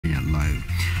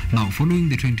Now, following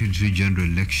the 2023 general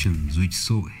elections, which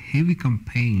saw heavy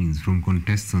campaigns from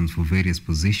contestants for various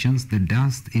positions, the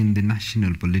dust in the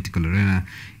national political arena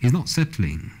is not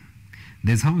settling.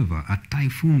 There's, however, a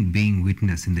typhoon being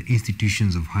witnessed in the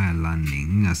institutions of higher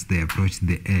learning as they approach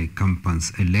the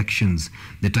campus elections.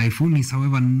 The typhoon is,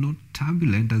 however, not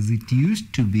turbulent as it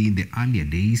used to be in the earlier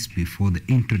days before the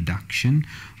introduction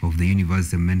of the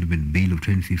University Amendment Bill of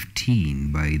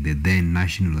 2015 by the then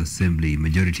National Assembly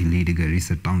Majority Leader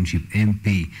Kirera Township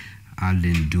MP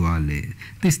Alden Duale.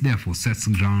 This therefore sets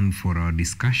ground for our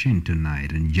discussion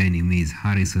tonight, and joining me is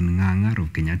Harrison Ngangar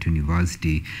of Kenyatta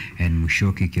University and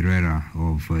Muchoki Kirera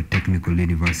of Technical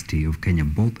University of Kenya,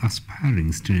 both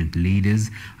aspiring student leaders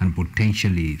and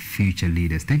potentially future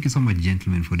leaders. Thank you so much,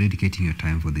 gentlemen, for dedicating your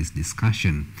time for this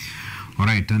discussion. All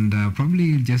right, and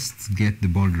probably just get the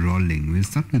ball rolling. We'll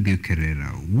start with you, Kirera.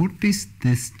 What is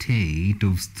the state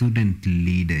of student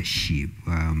leadership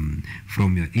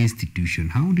from your institution?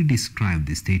 How would you describe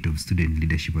the state of student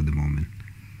leadership at the moment?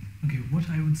 Okay, what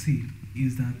I would say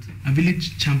is that a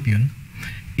village champion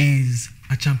is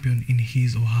a champion in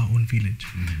his or her own village.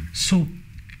 So,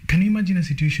 can you imagine a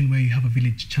situation where you have a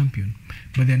village champion,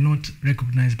 but they're not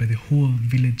recognized by the whole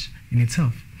village in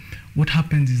itself? What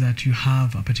happens is that you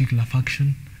have a particular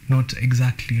faction not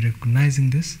exactly recognizing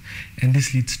this, and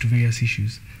this leads to various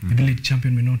issues. The village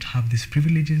champion may not have these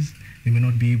privileges, they may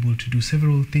not be able to do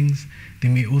several things, they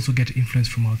may also get influence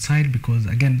from outside because,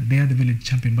 again, they are the village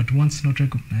champion, but once not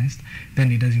recognized,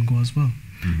 then it doesn't go as well.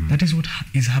 That is what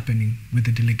is happening with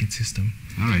the delegate system.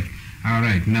 All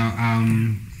right. Now,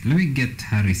 let me get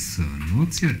Harrison.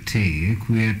 What's your take?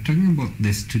 We are talking about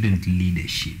the student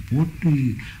leadership.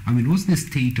 What's the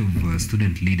state of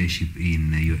student leadership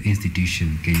in your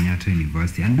institution, Kenyatta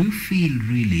University? And do you feel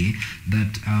really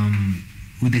that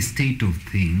with the state of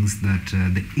things that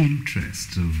the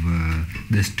interest of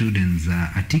the students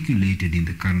are articulated in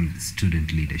the current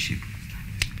student leadership?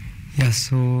 Yeah,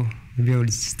 so maybe I will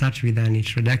start with an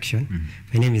introduction.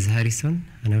 My name is Harrison,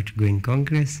 an outgoing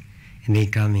Congress, and then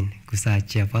incoming KUSA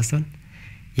chairperson.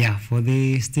 Yeah, for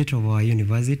the state of our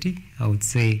university, I would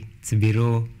say it's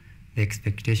below the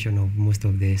expectation of most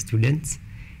of the students,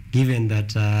 given that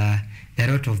there are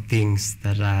a lot of things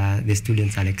that the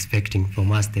students are expecting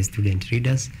from us, the student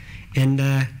leaders. And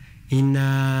in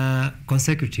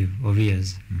consecutive of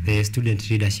years, the student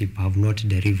leadership have not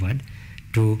delivered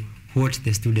to what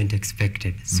the student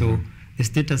expected. So the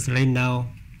status right now,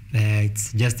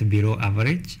 it's just below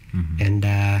average, and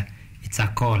it's a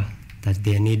call that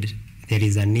there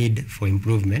is a need for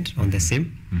improvement on the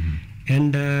same.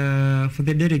 And for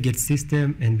the delegate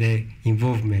system and the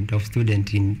involvement of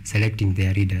students in selecting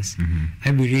their leaders,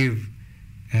 I believe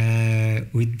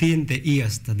within the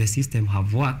years that the system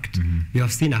have worked, we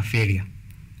have seen a failure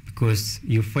because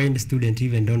you find students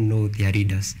even don't know their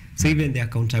leaders. So even the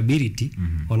accountability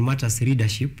on matters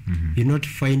leadership, you not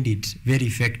find it very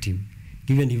effective.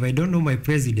 Even if I don't know my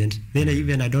president, then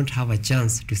I don't have a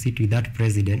chance to sit with that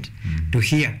president to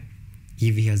hear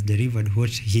if he has delivered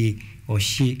what he or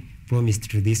she promised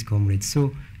to these comrades.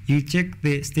 So you check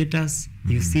the status,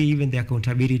 you see even the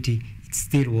accountability, it's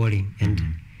still worrying and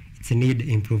it's a need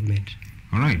improvement.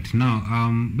 All right. Now,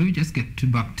 maybe just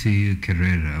get back to you,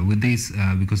 Kirera, with this,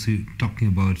 because we're talking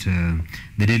about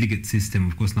the delegate system.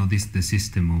 Of course, now this is the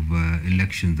system of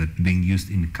elections that being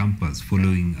used in campus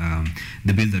following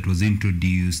the bill that was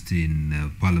introduced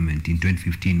in Parliament in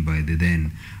 2015 by the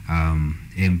then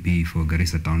MP for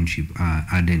Kirera Township,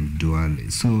 Alden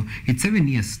Duale. So it's 7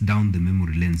 years down the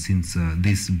memory lane since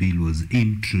this bill was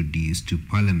introduced to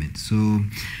Parliament. So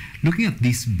looking at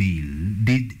this bill,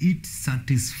 did it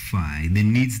satisfy the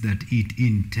needs that it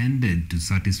intended to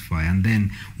satisfy? And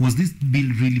then, was this bill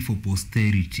really for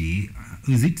posterity?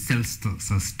 Is it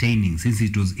self-sustaining since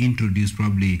it was introduced,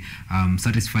 probably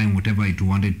satisfying whatever it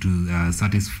wanted to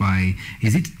satisfy?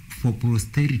 Is it for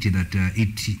posterity that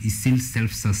it is still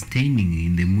self-sustaining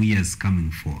in the years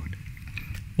coming forward?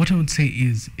 What I would say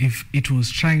is, if it was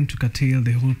trying to curtail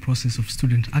the whole process of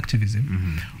student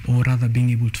activism, or rather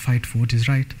being able to fight for what is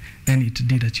right, then it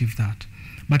did achieve that.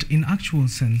 But in actual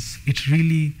sense, it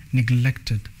really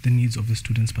neglected the needs of the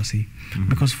students per se.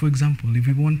 Because, for example, if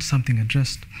we want something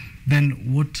addressed, then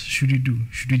what should we do?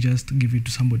 Should we just give it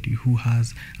to somebody who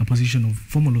has a position of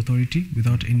formal authority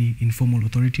without any informal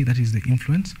authority, that is the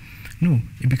influence? No,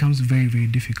 it becomes very, very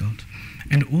difficult.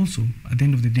 And also, at the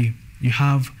end of the day, you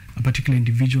have a particular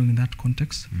individual in that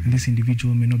context, and this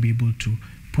individual may not be able to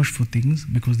push for things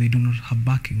because they do not have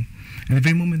backing. And the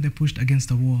very moment they're pushed against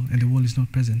the wall and the wall is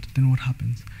not present, then what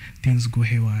happens? Things go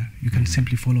haywire. You can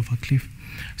simply fall off a cliff.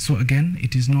 So again,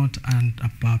 it is not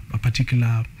a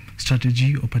particular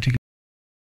strategy or particular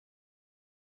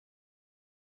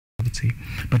would say.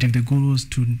 But if the goal was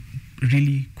to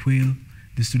really quail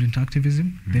the student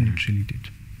activism, then it really did.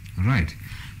 Right.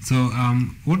 So,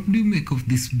 what do you make of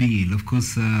this bill? Of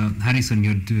course, Harrison,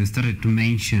 you started to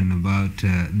mention about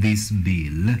this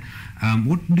bill.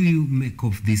 What do you make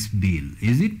of this bill?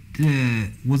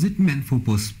 Was it meant for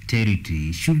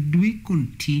posterity? Should we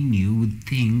continue with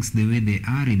things the way they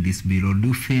are in this bill, or do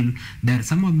you feel there are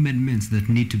some amendments that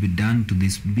need to be done to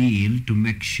this bill to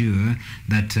make sure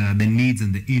that the needs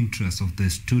and the interests of the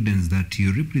students that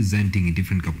you're representing in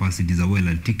different capacities are well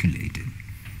articulated?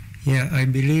 Yeah, I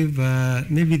believe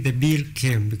maybe the bill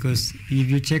came because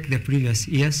if you check the previous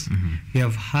years, we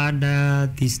have had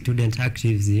this student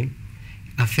activism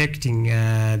affecting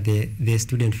the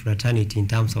student fraternity in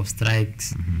terms of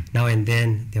strikes. Now and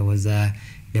then there was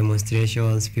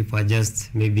demonstrations, people are just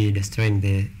maybe destroying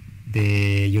the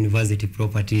university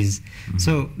properties.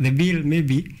 So the bill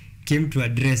maybe came to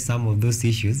address some of those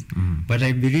issues, but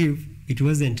I believe it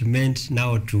wasn't meant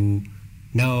now to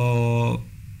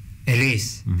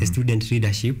erase the student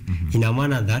leadership in a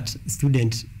manner that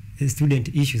student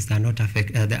issues are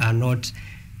not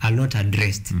not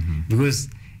addressed, because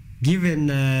given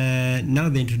now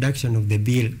the introduction of the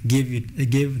bill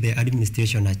gave the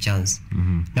administration a chance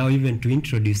now even to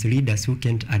introduce leaders who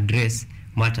can address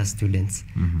matter students.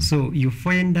 So you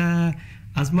find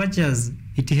as much as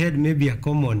it had maybe a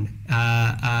common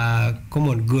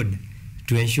good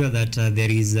to ensure that there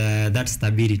is that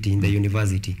stability in the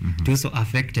university. It also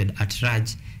affected at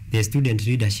large the student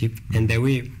leadership and the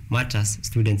way matters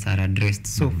students are addressed.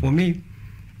 So for me,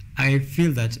 I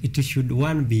feel that it should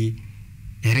be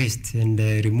erased and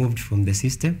removed from the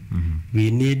system.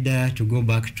 We need to go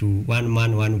back to one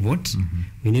man, one vote.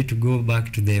 We need to go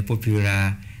back to the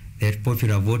popular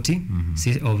voting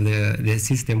of the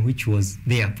system which was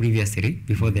there previously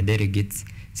before the delegates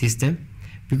system,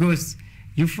 because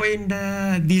you find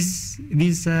this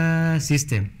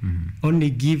system only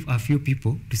give a few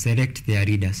people to select their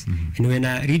leaders. And when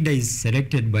a leader is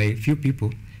selected by few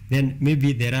people, then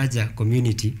maybe the larger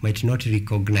community might not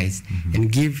recognize and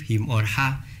give him or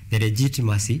her the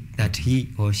legitimacy that he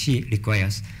or she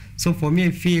requires. So for me,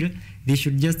 I feel they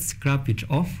should just scrap it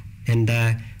off and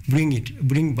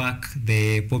bring back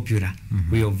the popular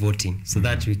way of voting so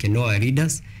that we can know our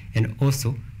leaders, and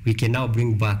also we can now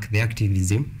bring back the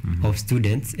activism of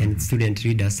students and student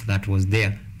leaders that was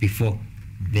there before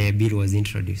the bill was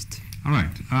introduced. All right.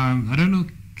 I don't know,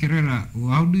 Kirera,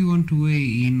 how do you want to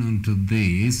weigh in onto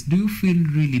this? Do you feel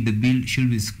really the bill should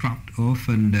be scrapped off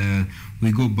and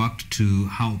we go back to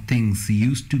how things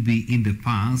used to be in the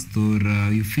past, or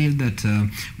you feel that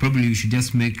probably you should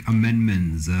just make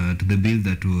amendments to the bill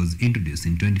that was introduced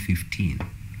in 2015?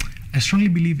 I strongly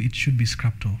believe it should be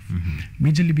scrapped off,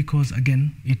 majorly because,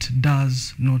 again, it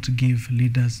does not give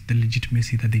leaders the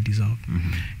legitimacy that they deserve.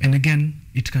 And again,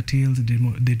 it curtails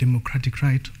the democratic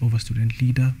right of a student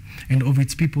leader and of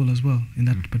its people as well in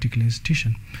that particular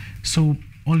institution. So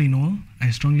all in all, I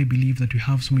strongly believe that we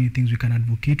have so many things we can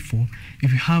advocate for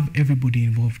if we have everybody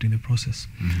involved in the process.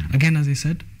 Again, as I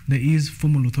said, there is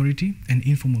formal authority and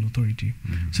informal authority.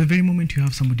 So the very moment you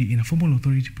have somebody in a formal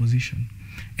authority position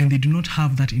and they do not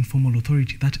have that informal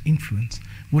authority, that influence,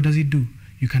 what does it do?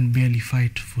 You can barely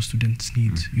fight for students'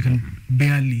 needs. You can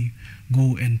barely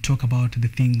go and talk about the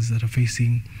things that are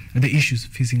facing, the issues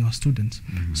facing our students.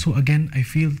 So again, I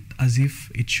feel as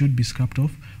if it should be scrapped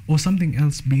off or something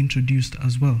else be introduced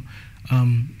as well,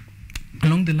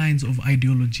 along the lines of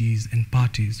ideologies and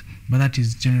parties, but that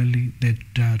is generally the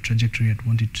trajectory I'd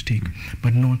want it to take,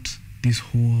 but not this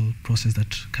whole process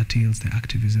that curtails the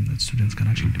activism that students can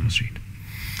actually demonstrate.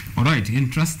 All right,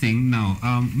 interesting. Now,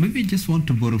 maybe I just want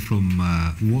to borrow from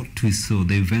what we saw,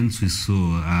 the events we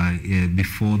saw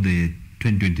before the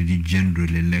 2020 general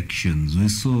elections. We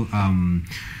saw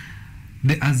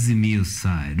the Azimio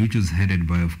side, which was headed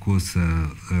by, of course,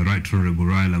 Right Honorable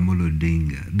Raila Amolo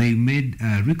Odinga. They made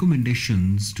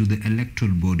recommendations to the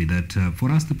electoral body that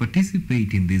for us to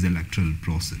participate in this electoral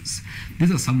process,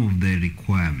 these are some of the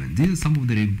requirements. These are some of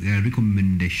the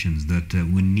recommendations that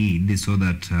we need so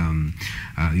that,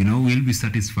 we'll be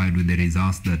satisfied with the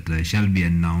results that shall be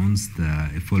announced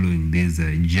following these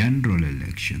general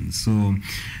elections. So,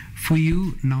 for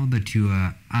you, now that you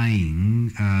are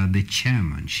eyeing the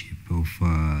chairmanship of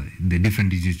the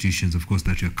different institutions, of course,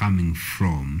 that you're coming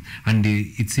from, and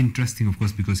it's interesting, of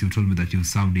course, because you've told me that you've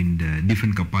served in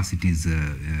different capacities,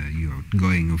 you're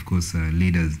going, of course,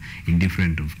 leaders in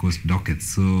different, of course, dockets.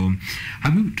 So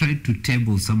have you tried to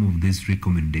table some of these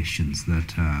recommendations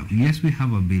that, yes, we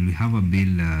have a bill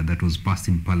that was passed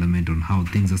in Parliament on how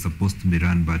things are supposed to be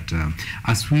run, but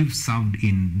as we've served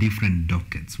in different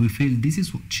dockets, we feel this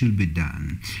is what should be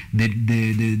done.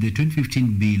 The the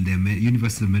 2015 bill, the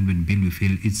Universal Amendment Bill, we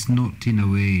feel it's not in a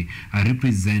way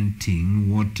representing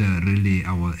what really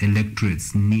our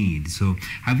electorates need. So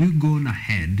have you gone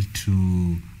ahead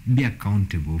to be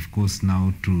accountable, of course,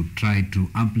 now to try to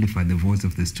amplify the voice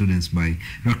of the students by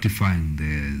rectifying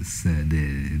the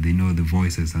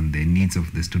voices and the needs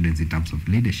of the students in terms of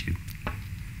leadership?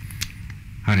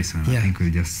 Harrison, I think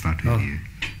we'll just start with you.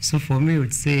 So for me, I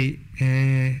would say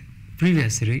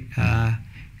previously,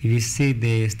 if you see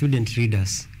the student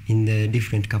leaders in the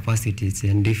different capacities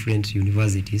and different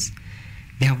universities,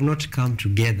 they have not come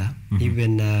together,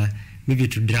 even maybe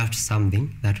to draft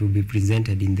something that will be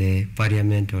presented in the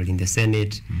parliament or in the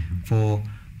Senate for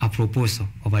a proposal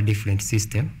of a different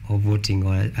system of voting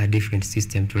or a different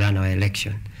system to run our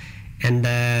election. And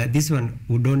this one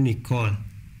would only call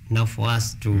now for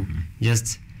us to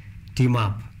just team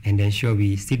up and ensure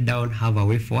we sit down, have a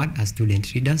way forward as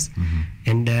student leaders,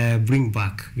 and bring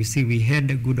back. You see, we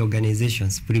had good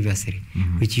organizations previously,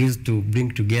 which used to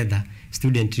bring together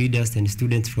student leaders and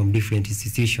students from different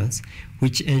institutions,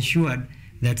 which ensured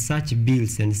that such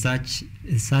bills and such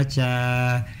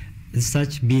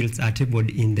bills are tabled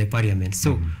in the parliament.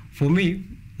 So for me,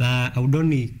 I would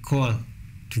only call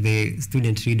to the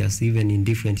student leaders, even in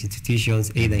different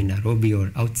institutions, either in Nairobi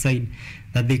or outside,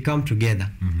 that they come together.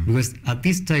 Because at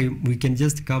this time, we can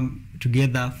just come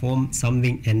together, form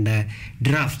something, and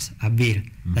draft a bill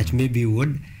that maybe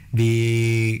would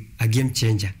be a game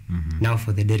changer now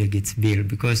for the delegates bill.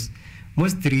 Because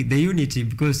mostly the unity,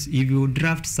 because if you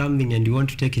draft something and you want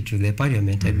to take it to the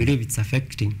parliament, I believe it's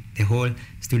affecting the whole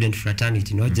student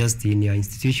fraternity, not just in your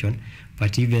institution,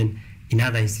 but even in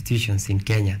other institutions in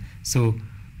Kenya. So,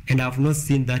 and I've not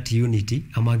seen that unity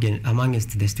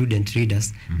amongst the student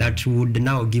leaders that would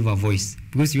now give a voice.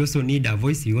 Because you also need a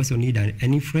voice, you also need an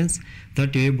influence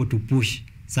that you're able to push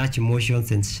such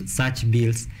motions and such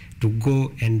bills to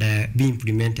go and be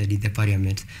implemented in the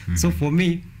parliament. So for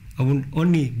me, I would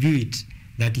only view it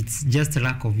that it's just a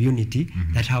lack of unity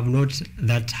that have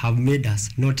made us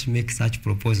not make such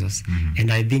proposals.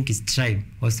 And I think it's time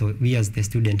also, we as the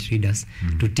student leaders,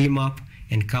 to team up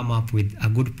and come up with a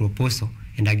good proposal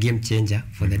and a game changer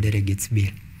for the delegates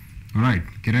bill. All right,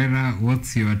 Kirera,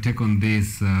 what's your take on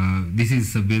this? This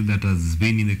is a bill that has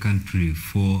been in the country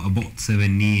for about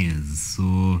 7 years.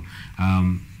 So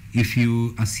if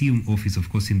you assume office, of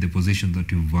course, in the position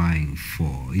that you're vying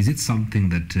for, is it something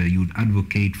that you'd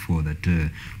advocate for, that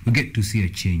we get to see a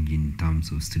change in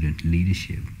terms of student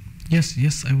leadership?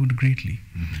 Yes, I would greatly.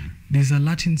 There's a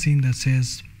Latin saying that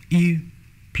says, e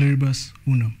pluribus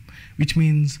unum, which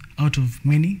means out of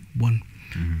many, one.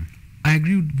 I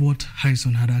agree with what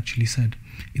Harrison had actually said.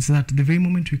 It's that the very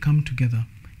moment we come together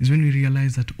is when we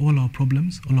realize that all our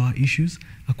problems, all our issues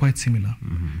are quite similar.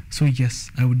 So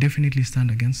yes, I would definitely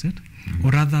stand against it,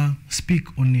 or rather speak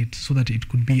on it so that it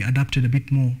could be adapted a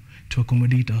bit more to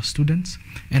accommodate our students.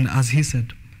 And as he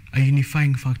said, a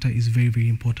unifying factor is very, very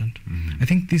important. I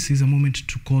think this is a moment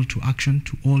to call to action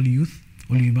to all youth,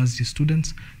 all university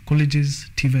students, colleges,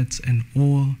 TVETs, and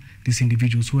all these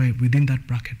individuals who are within that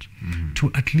bracket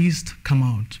to at least come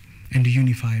out and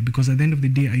unify, because at the end of the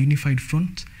day, a unified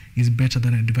front is better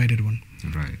than a divided one.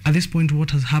 Right. At this point,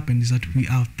 what has happened is that we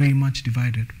are very much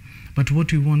divided. But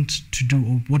what we want to do,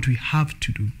 or what we have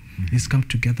to do, is come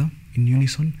together in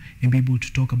unison and be able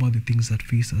to talk about the things that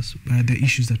face us, the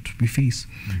issues that we face,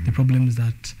 the problems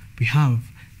that we have,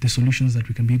 the solutions that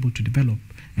we can be able to develop.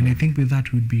 And I think with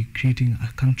that, we'd be creating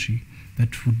a country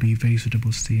that would be very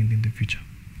suitable to stay in the future.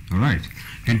 All right.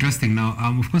 Interesting. Now,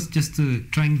 of course, just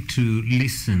trying to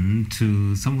listen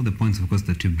to some of the points, of course,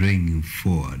 that you're bringing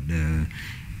forward.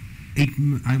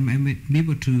 I might be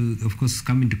able to, of course,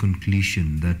 come into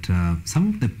conclusion that some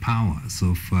of the powers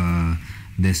of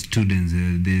the students,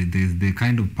 the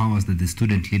kind of powers that the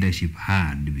student leadership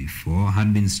had before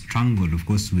had been strangled, of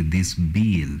course, with this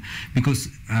bill. Because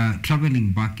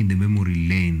traveling back in the memory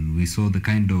lane, we saw the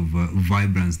kind of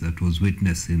vibrance that was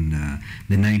witnessed in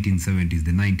the 1970s,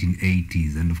 the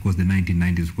 1980s, and of course the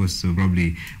 1990s. Of course, so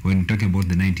probably when talking about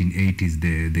the 1980s,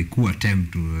 the coup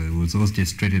attempt was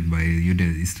orchestrated by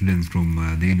students from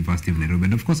the University of Nairobi.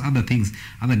 And of course, other things,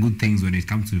 other good things when it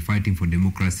comes to fighting for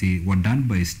democracy were done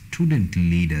by student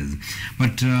leaders.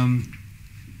 But in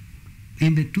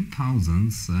the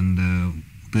 2000s, and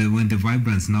when the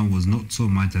vibrance now was not so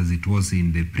much as it was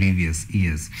in the previous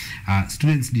years,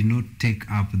 students did not take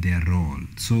up their role.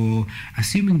 So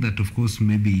assuming that, of course,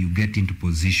 maybe you get into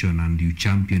position and you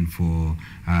champion for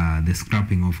the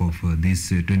scrapping off of this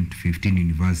 2015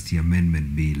 University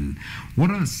Amendment Bill,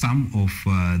 what are some of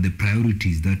the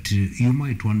priorities that you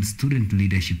might want student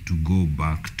leadership to go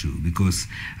back to? Because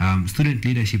student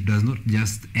leadership does not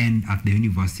just end at the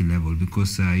university level,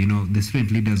 because the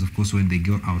student leaders, of course, when they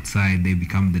go outside, they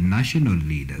become the national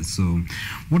leaders. So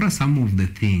what are some of the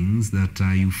things that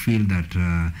you feel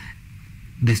that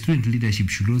the student leadership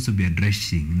should also be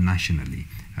addressing nationally?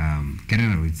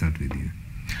 Kirera, we'll start with you.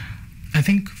 I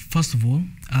think, first of all,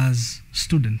 as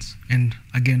students, and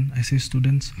again, I say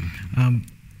students,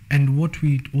 and what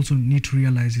we also need to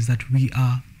realize is that we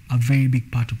are a very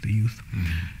big part of the youth.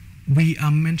 We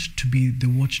are meant to be the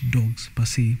watchdogs, per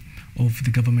se, of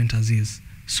the government as is.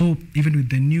 So even with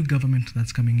the new government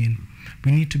that's coming in,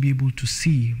 we need to be able to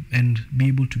see and be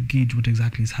able to gauge what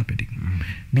exactly is happening.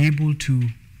 Be able to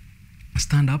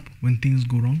stand up when things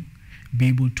go wrong, be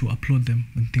able to applaud them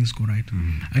when things go right.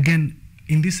 Again,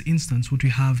 in this instance, what we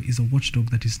have is a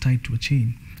watchdog that is tied to a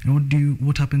chain. And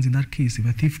what happens in that case? If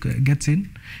a thief gets in,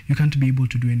 you can't be able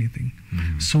to do anything.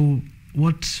 So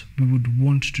what we would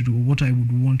want to do, or what I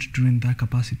would want to do in that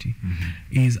capacity,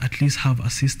 is at least have a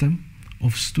system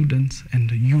of students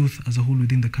and youth as a whole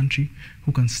within the country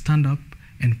who can stand up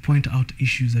and point out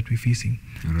issues that we're facing.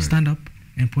 Stand up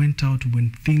and point out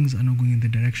when things are not going in the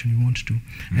direction we want to,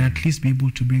 and at least be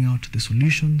able to bring out the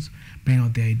solutions, bring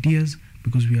out the ideas,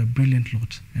 because we are a brilliant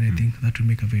lot, and I think that will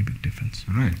make a very big difference.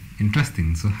 Right,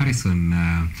 interesting. So Harrison,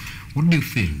 what do you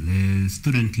feel,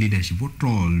 student leadership, what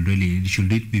role really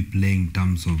should it be playing in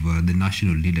terms of the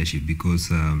national leadership? Because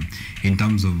in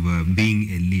terms of being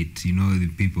elite, the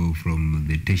people from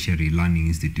the tertiary learning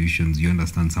institutions, you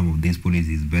understand some of these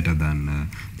policies better than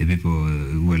the people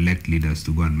who elect leaders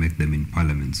to go and make them in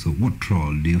parliament. So what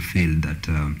role do you feel that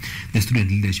the student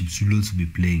leadership should also be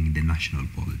playing in the national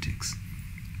politics?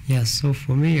 Yeah, so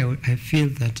for me, I feel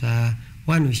that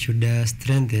one, we should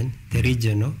strengthen the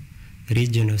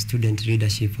regional student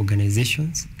leadership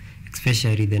organizations,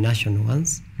 especially the national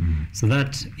ones, so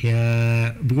that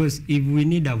because if we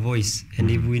need a voice and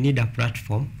if we need a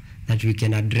platform that we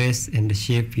can address and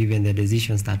shape even the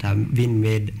decisions that are being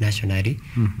made nationally,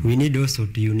 we need also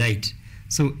to unite.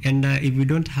 So, and if we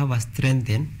don't have a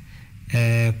strengthened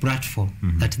platform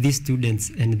that these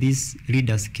students and these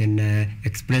leaders can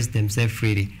express themselves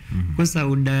freely. Because I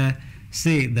would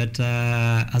say that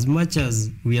as much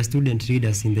as we are student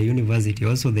leaders in the university,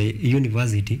 also the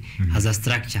university has a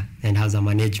structure and has a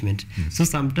management. So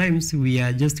sometimes we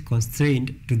are just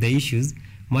constrained to the issues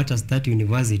matters that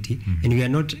university, and we are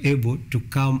not able to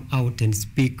come out and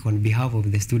speak on behalf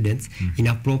of the students in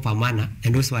a proper manner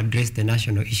and also address the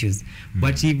national issues.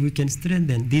 But if we can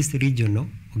strengthen these regional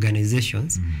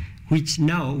organizations, which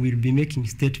now will be making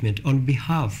statement on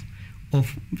behalf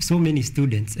of so many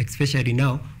students, especially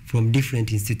now from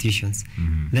different institutions,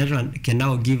 that one can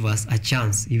now give us a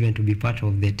chance even to be part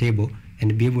of the table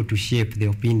and be able to shape the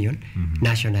opinion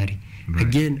nationally. Right.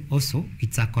 Again, also,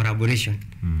 it's a collaboration,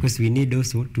 because we need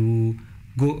also to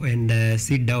go and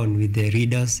sit down with the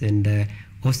readers and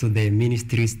also the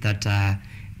ministries that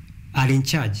are in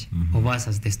charge of us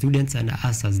as the students and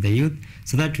us as the youth,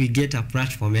 so that we get a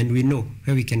platform and we know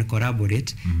where we can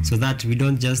collaborate, so that we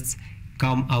don't just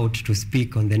come out to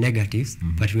speak on the negatives,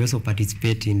 but we also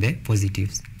participate in the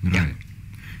positives. Right. Yeah.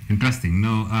 Interesting.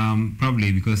 Now,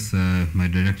 probably because my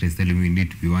director is telling me we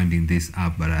need to be winding this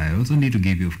up, but I also need to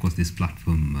give you, of course, this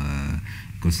platform,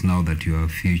 because now that you are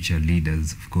future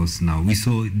leaders, of course, now we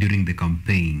saw during the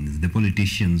campaigns, the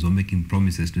politicians were making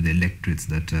promises to the electorates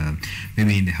that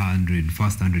maybe in the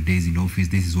first 100 days in office,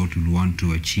 this is what we want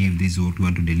to achieve, this is what we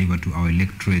want to deliver to our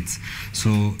electorates. So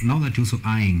now that you're also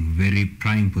eyeing very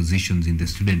prime positions in the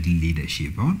student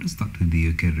leadership, I want to start with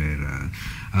you, Kirera.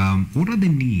 What are the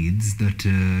needs that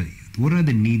what are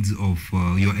the needs of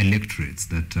your electorates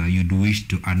that you'd wish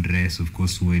to address, of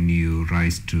course, when you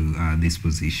rise to this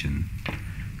position?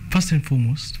 First and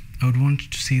foremost, I would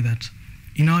want to say that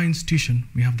in our institution,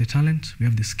 we have the talent, we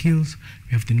have the skills,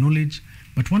 we have the knowledge,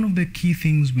 but one of the key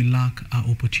things we lack are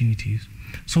opportunities.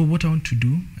 So what I want to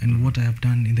do, and what I have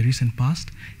done in the recent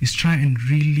past, is try and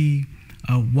really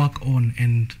work on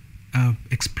and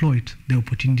exploit the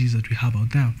opportunities that we have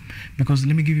out there. Because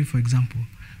let me give you, for example,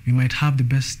 you might have the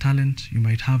best talent, you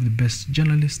might have the best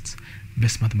journalists,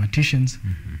 best mathematicians,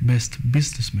 best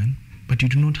businessmen, but you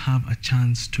do not have a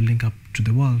chance to link up to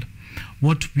the world.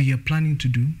 What we are planning to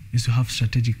do is to have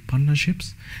strategic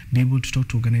partnerships, be able to talk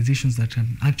to organizations that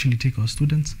can actually take our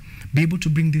students, be able to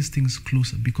bring these things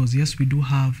closer, because yes, we do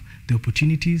have the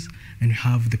opportunities and we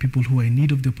have the people who are in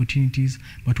need of the opportunities,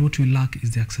 but what we lack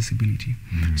is the accessibility.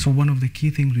 So one of the key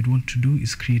things we want to do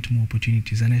is create more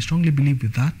opportunities, and I strongly believe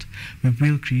with that we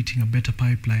will creating a better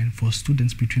pipeline for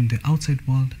students between the outside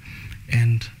world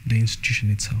and the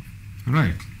institution itself.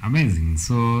 Right, amazing.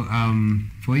 So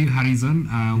for you, Harrison,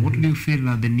 what do you feel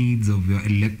are the needs of your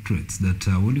electorates that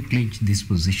when you clinch this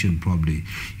position, probably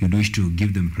you'd wish to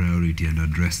give them priority and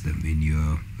address them in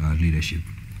your leadership?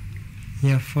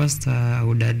 Yeah, first I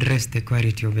would address the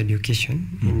quality of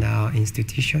education in our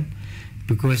institution,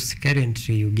 because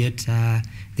currently you get the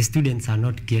students are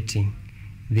not getting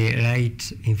the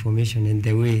right information and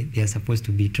the way they are supposed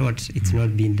to be taught. It's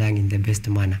not being done in the best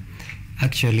manner.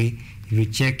 Actually, if you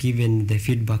check even the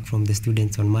feedback from the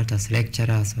students on matters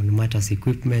lecturers, on matters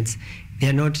equipments, they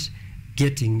are not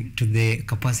getting to the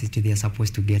capacity they are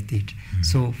supposed to get it.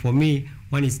 So for me,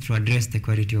 one is to address the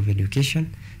quality of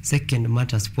education. Second,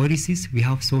 matters policies. We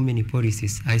have so many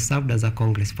policies. I served as a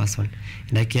congressperson,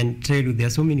 and I can tell you there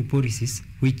are so many policies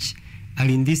which are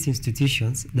in these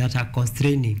institutions that are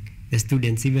constraining the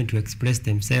students even to express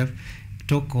themselves.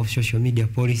 Talk of social media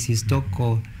policies, talk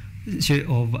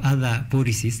of other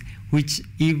policies, which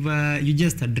if you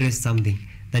just address something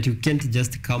that you can't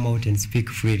just come out and speak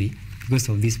freely because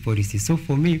of these policies. So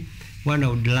for me, one, I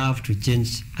would love to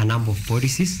change a number of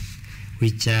policies,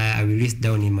 which I will list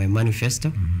down in my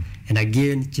manifesto, and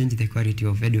again, change the quality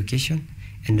of education,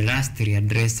 and lastly,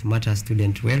 address matter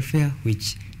student welfare,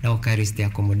 which now carries the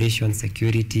accommodation,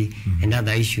 security, and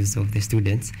other issues of the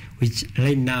students, which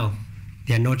right now,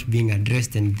 they are not being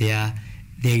addressed, and there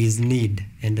is need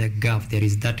and a gap. There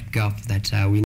is that gap that we